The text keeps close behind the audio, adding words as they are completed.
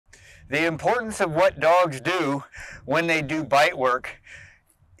The importance of what dogs do when they do bite work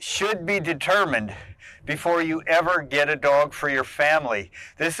should be determined before you ever get a dog for your family.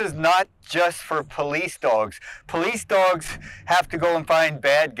 This is not just for police dogs. Police dogs have to go and find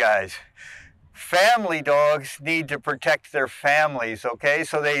bad guys. Family dogs need to protect their families, okay?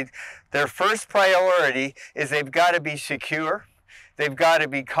 So their first priority is they've got to be secure. They've got to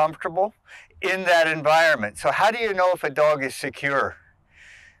be comfortable in that environment. So how do you know if a dog is secure?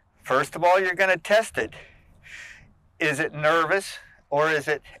 First of all, you're going to test it. Is it nervous or is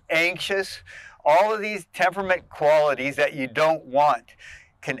it anxious? All of these temperament qualities that you don't want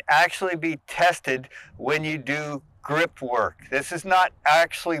can actually be tested when you do grip work. This is not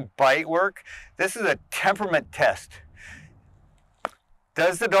actually bite work. This is a temperament test.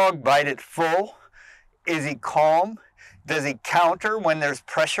 Does the dog bite it full? Is he calm? Does he counter when there's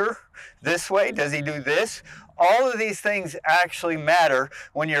pressure this way? Does he do this? All of these things actually matter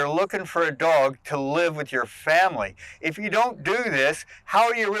when you're looking for a dog to live with your family. If you don't do this, how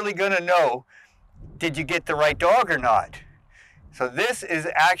are you really going to know, did you get the right dog or not? So this is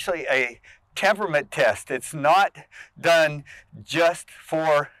actually a temperament test. It's not done just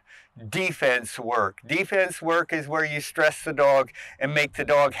for defense work. Defense work is where you stress the dog and make the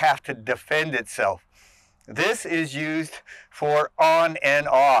dog have to defend itself. This is used for on and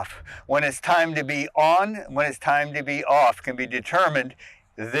off. When it's time to be on, when it's time to be off can be determined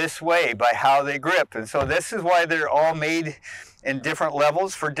this way by how they grip. And so this is why they're all made in different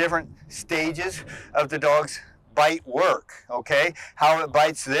levels for different stages of the dog's bite work, okay? How it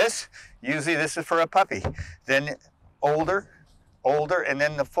bites this, usually this is for a puppy. Then older, and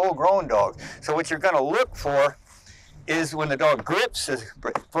then the full-grown dog. So what you're gonna look for is when the dog grips, is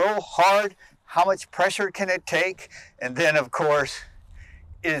full, hard, how much pressure can it take? And then, of course,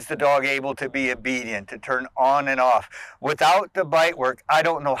 is the dog able to be obedient, to turn on and off? Without the bite work, I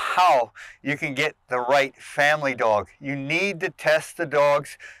don't know how you can get the right family dog. You need to test the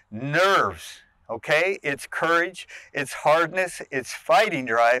dog's nerves, okay? Its courage, its hardness, its fighting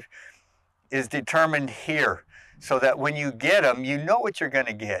drive is determined here, so that when you get them, you know what you're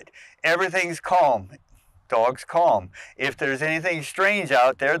gonna get. Everything's calm. Dog's calm. If there's anything strange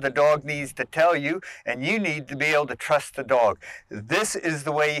out there, the dog needs to tell you, and you need to be able to trust the dog. This is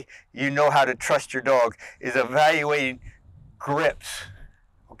the way you know how to trust your dog, is evaluating grips.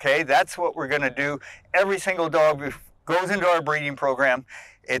 Okay, that's what we're going to do. Every single dog goes into our breeding program.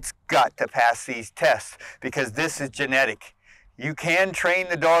 It's got to pass these tests because this is genetic. You can train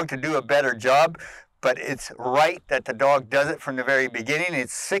the dog to do a better job, but it's right that the dog does it from the very beginning.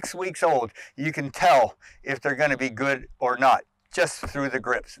 It's 6 weeks old. You can tell if they're going to be good or not just through the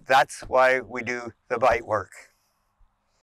grips. That's why we do the bite work.